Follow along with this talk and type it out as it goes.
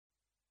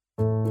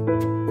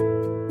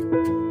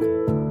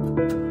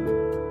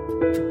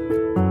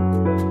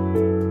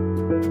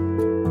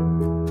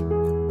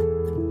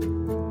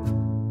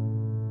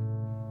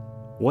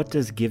What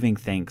does giving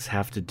thanks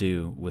have to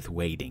do with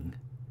waiting?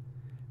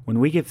 When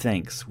we give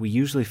thanks, we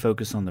usually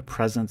focus on the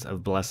presence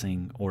of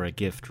blessing or a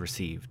gift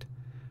received.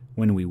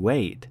 When we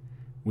wait,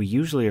 we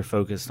usually are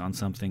focused on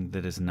something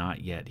that is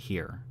not yet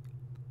here.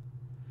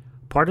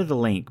 Part of the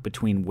link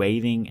between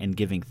waiting and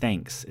giving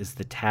thanks is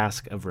the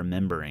task of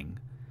remembering.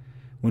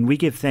 When we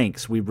give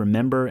thanks, we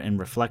remember and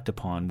reflect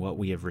upon what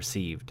we have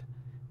received.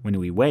 When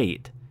we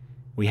wait,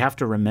 we have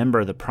to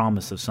remember the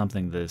promise of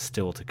something that is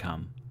still to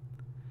come.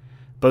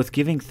 Both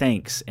giving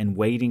thanks and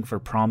waiting for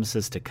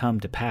promises to come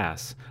to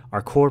pass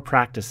are core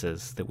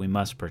practices that we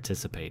must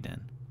participate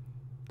in.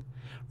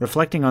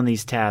 Reflecting on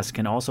these tasks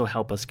can also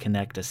help us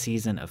connect a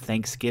season of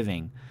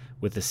Thanksgiving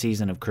with the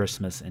season of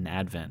Christmas and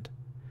Advent.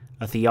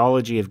 A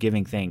theology of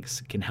giving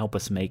thanks can help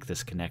us make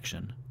this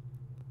connection.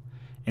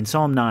 In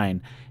Psalm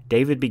 9,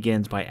 David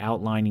begins by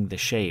outlining the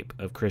shape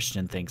of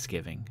Christian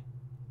thanksgiving.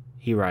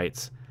 He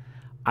writes,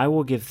 "I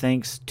will give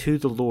thanks to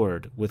the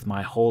Lord with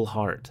my whole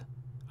heart.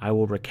 I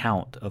will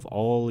recount of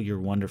all your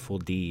wonderful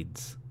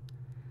deeds.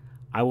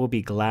 I will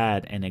be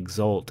glad and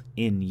exult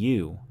in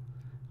you.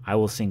 I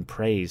will sing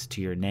praise to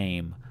your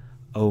name,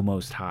 O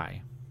Most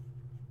High."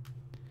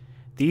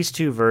 These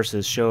two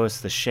verses show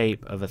us the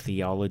shape of a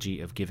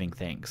theology of giving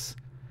thanks.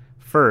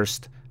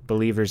 First,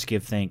 believers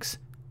give thanks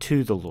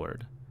to the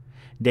Lord.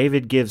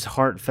 David gives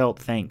heartfelt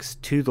thanks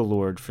to the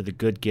Lord for the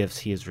good gifts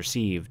he has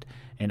received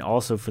and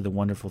also for the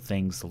wonderful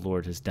things the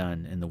Lord has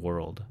done in the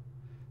world.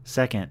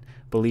 Second,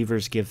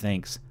 believers give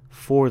thanks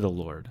for the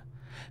Lord.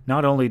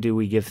 Not only do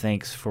we give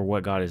thanks for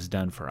what God has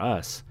done for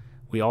us,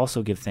 we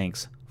also give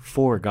thanks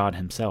for God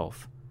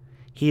himself.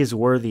 He is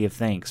worthy of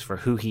thanks for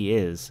who he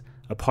is,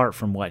 apart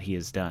from what he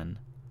has done.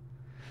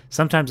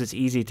 Sometimes it's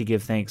easy to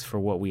give thanks for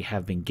what we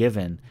have been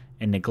given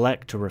and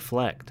neglect to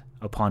reflect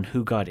upon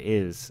who God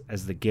is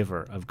as the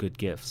giver of good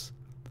gifts.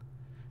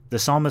 The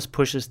psalmist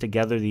pushes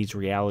together these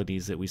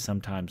realities that we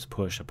sometimes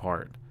push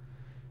apart.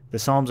 The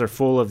Psalms are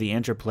full of the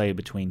interplay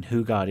between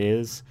who God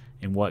is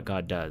and what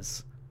God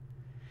does.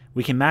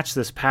 We can match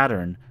this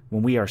pattern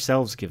when we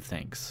ourselves give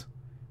thanks.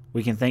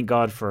 We can thank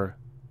God for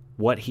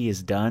what he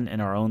has done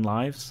in our own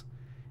lives,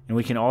 and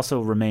we can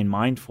also remain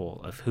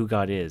mindful of who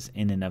God is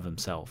in and of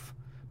himself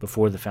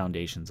before the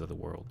foundations of the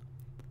world.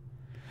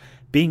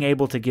 Being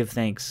able to give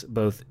thanks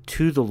both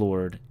to the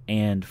Lord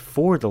and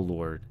for the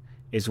Lord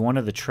is one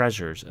of the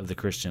treasures of the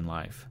Christian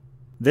life.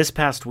 This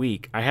past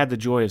week, I had the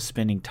joy of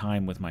spending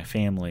time with my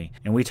family,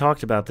 and we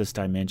talked about this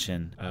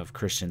dimension of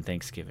Christian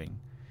thanksgiving.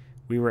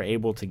 We were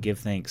able to give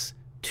thanks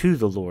to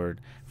the Lord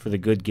for the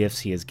good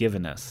gifts he has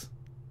given us.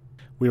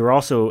 We were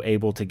also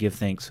able to give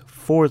thanks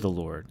for the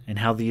Lord and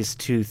how these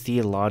two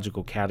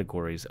theological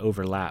categories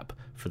overlap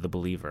for the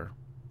believer.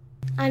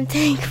 I'm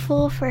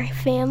thankful for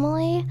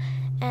family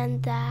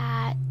and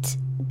that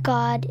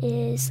God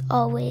is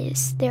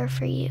always there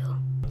for you.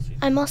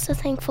 I'm also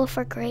thankful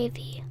for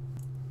gravy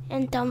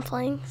and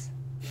dumplings.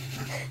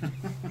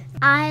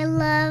 I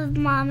love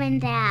Mom and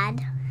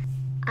Dad.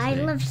 I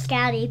love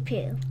Scouty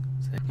Poo.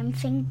 I'm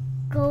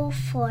thankful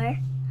for...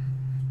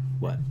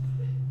 What?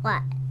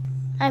 What?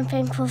 I'm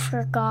thankful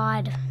for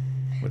God.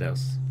 What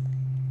else?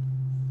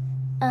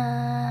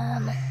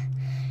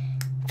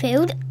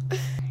 Food.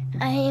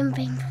 I am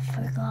thankful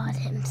for God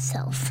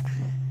himself.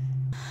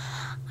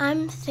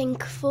 I'm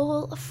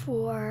thankful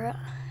for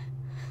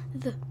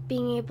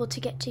being able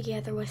to get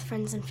together with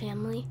friends and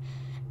family,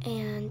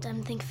 and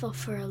I'm thankful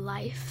for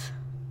life.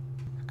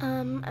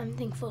 I'm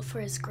thankful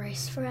for his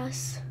grace for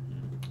us.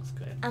 That's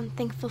good. I'm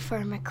thankful for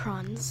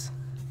Macrons.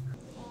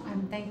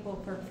 I'm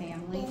thankful for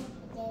family.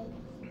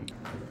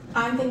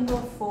 I'm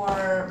thankful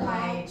for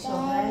my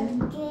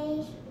children.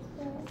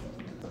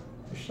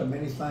 There's so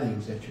many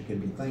things that you can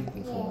be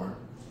thankful for.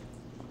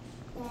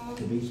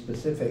 To be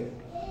specific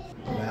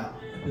about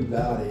who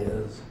God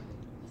is,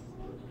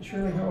 it's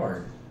really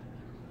hard.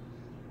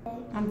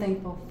 I'm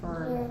thankful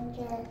for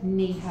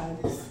knee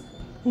hugs.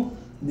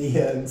 Knee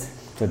hugs.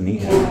 The knee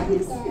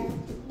Hugs.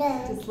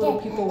 Just little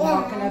people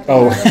walking up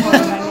Oh. and on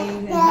my knees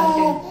and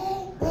hugging.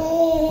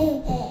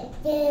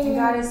 And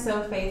God is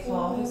so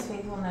faithful. His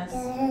faithfulness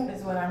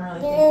is what I'm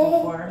really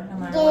thankful for. No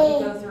matter what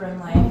you go through in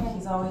life,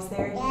 he's always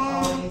there. He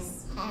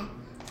always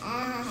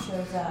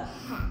shows up.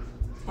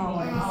 And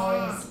he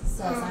always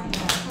says, I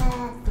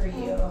am for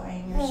you.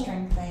 I am your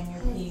strength. I am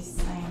your peace.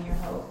 I am your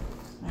hope.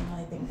 I'm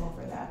really thankful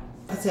for that.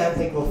 I'd say I'm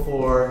thankful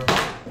for,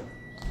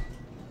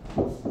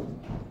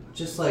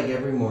 just like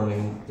every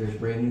morning, there's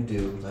brand new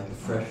dew, like a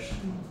fresh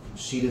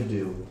sheet of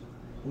dew.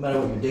 No matter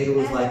what your day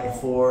was like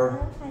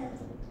before,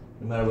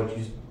 no matter what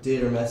you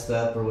did or messed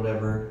up or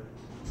whatever,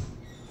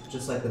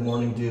 just like the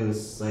morning dew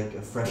is like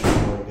a fresh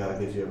morning God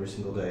gives you every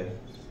single day.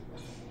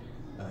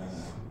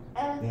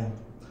 Yeah.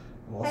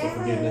 I'm also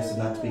forgiveness, and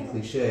not to be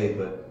cliche,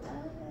 but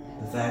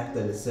the fact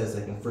that it says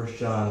like in 1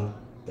 John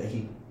that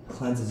he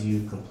cleanses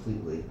you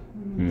completely.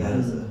 Mm-hmm. That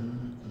is a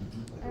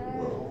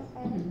whoa.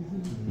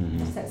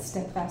 It's that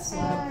steadfast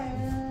love.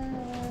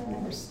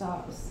 Never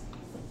stops.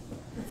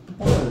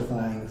 One of the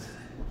things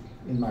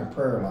in my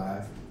prayer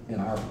life, in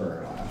our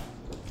prayer life,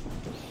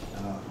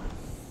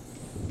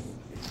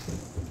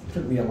 it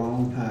took me a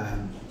long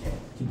time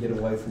to get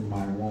away from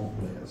my want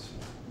list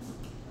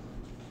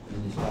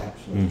and just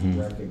actually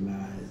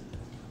recognize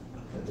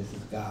that this is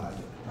God I get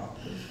to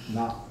talk to.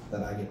 Not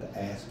that I get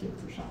to ask Him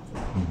for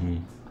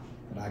something,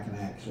 but I can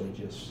actually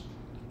just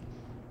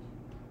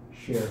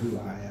share who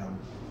I am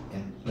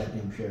and let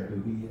Him share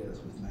who He is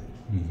with me.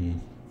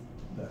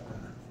 But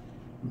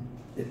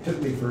it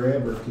took me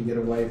forever to get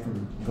away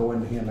from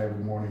going to Him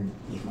every morning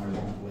with my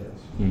want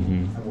list.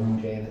 I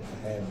want Janet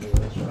to have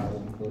this, or I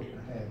want Cook to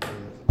have this.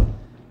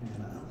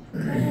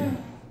 And,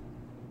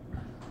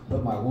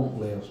 but my want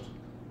list,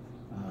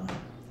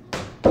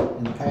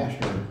 and the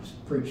pastor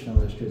preached on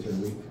this 2 or 3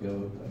 weeks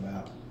ago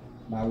about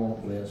my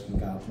want list and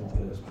God's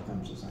want list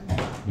becomes the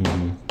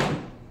same.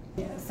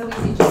 Yeah, it's so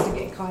easy just to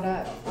get caught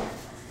up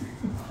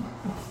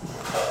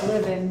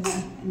living,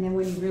 and then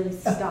when you really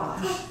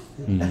stop.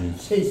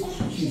 She's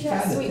She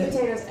has sweet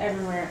potatoes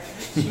everywhere.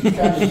 she's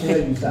trying to tell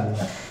you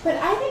something. But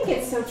I think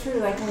it's so true,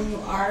 like when you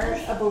are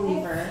a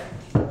believer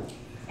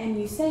and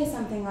you say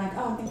something like,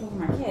 oh, I'm thankful for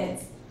my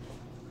kids.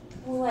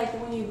 Well, like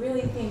when you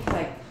really think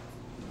like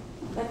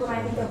when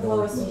I think of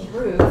Lois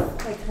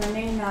Ruth, like her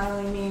name not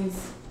only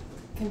means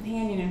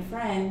companion and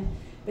friend,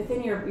 but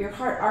then your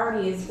heart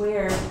already is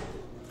where,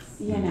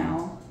 you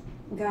know,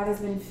 God has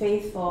been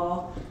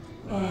faithful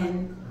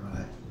in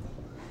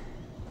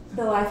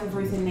the life of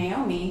Ruth and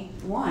Naomi,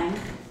 one,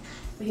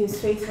 but He was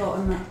faithful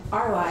in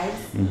our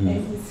lives, and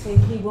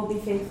He will be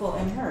faithful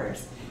in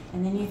hers.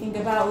 And then you think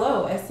about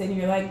Lois, and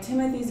you're like,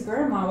 Timothy's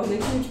grandma was a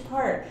huge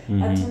part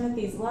of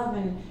Timothy's love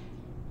and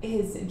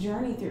his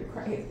journey through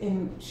Christ,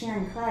 in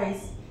sharing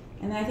Christ.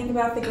 And then I think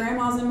about the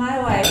grandmas in my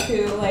life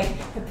who like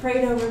have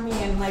prayed over me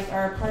and like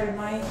are a part of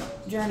my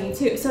journey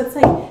too. So it's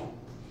like,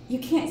 you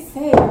can't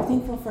say I'm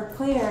thankful for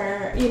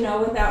Claire, you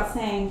know, without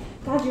saying,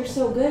 God, you're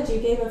so good, you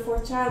gave a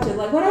 4th child to,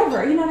 like,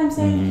 whatever, you know what I'm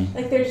saying?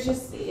 Like, there's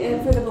just,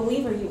 for the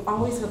believer, you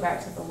always go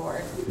back to the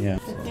Lord. Yeah.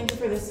 So thank you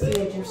for this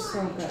food, you're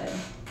so good.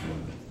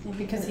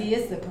 Because He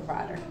is the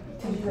provider.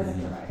 Thank you for the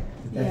provider.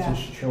 That's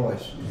His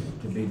choice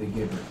to be the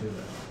giver to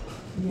us.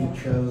 Yeah.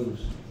 He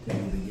chose to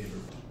be the giver.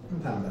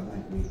 Sometimes I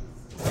think we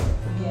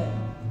Yeah.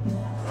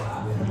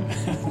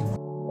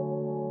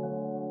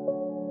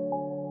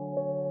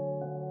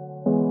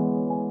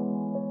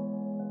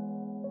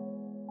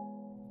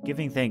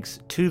 Giving thanks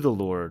to the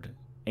Lord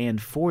and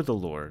for the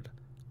Lord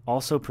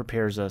also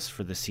prepares us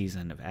for the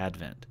season of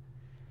Advent.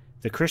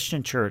 The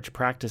Christian Church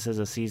practices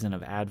a season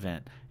of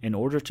Advent in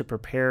order to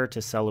prepare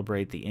to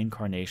celebrate the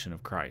incarnation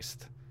of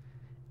Christ.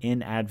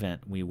 In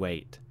Advent, we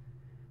wait.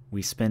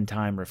 We spend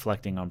time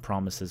reflecting on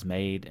promises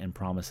made and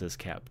promises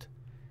kept.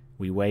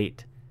 We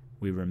wait,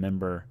 we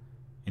remember,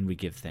 and we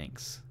give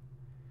thanks.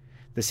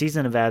 The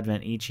season of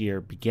Advent each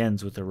year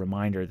begins with a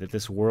reminder that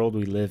this world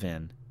we live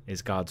in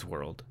is God's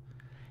world.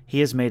 He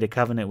has made a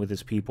covenant with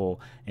His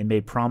people and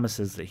made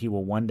promises that He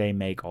will one day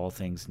make all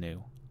things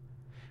new.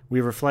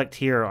 We reflect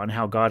here on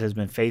how God has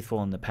been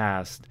faithful in the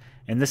past,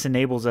 and this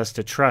enables us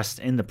to trust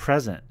in the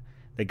present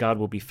that God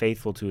will be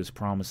faithful to His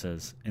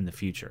promises in the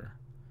future.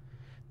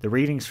 The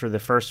readings for the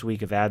first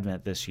week of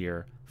Advent this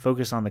year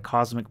focus on the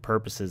cosmic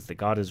purposes that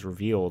God has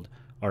revealed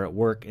are at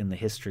work in the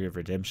history of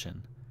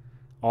redemption.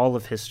 All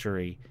of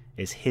history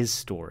is His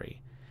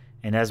story,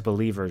 and as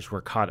believers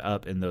we're caught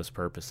up in those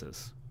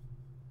purposes.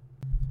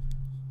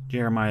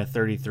 Jeremiah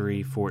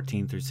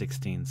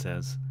 33:14-16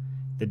 says,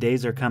 "The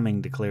days are coming,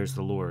 declares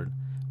the Lord,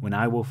 when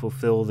I will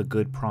fulfill the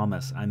good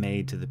promise I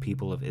made to the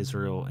people of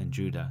Israel and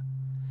Judah.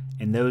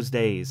 In those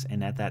days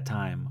and at that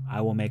time I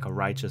will make a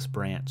righteous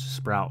branch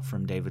sprout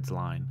from David's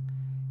line.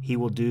 He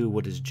will do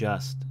what is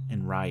just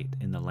and right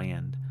in the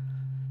land.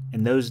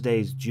 In those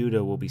days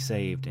Judah will be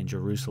saved and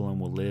Jerusalem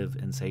will live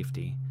in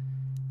safety.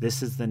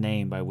 This is the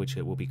name by which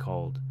it will be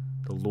called,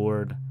 the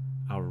Lord,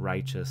 our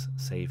righteous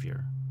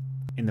Savior."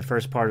 In the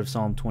first part of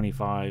Psalm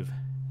 25,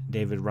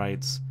 David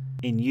writes,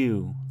 "In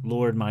you,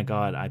 Lord my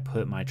God, I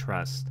put my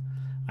trust.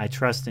 I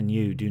trust in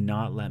you. Do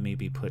not let me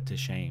be put to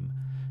shame,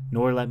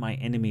 nor let my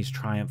enemies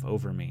triumph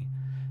over me.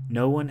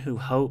 No one who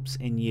hopes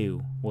in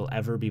you will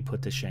ever be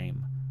put to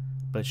shame,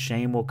 but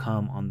shame will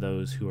come on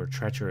those who are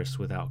treacherous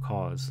without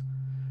cause.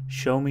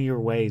 Show me your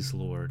ways,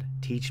 Lord.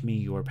 Teach me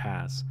your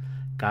paths.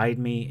 Guide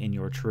me in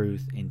your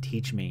truth and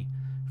teach me,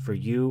 for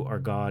you are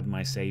God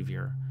my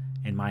Savior,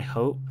 and my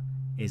hope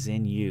is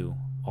in you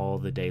all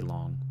the day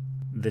long."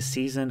 The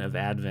season of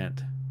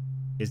Advent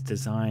is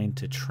designed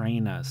to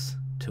train us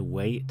to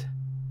wait,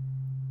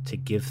 to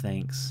give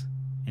thanks,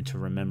 and to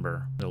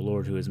remember the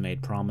Lord who has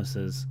made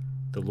promises,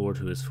 the Lord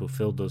who has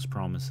fulfilled those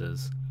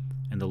promises,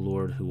 and the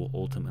Lord who will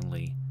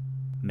ultimately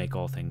make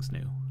all things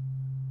new.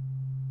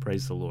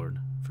 Praise the Lord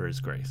for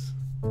His grace.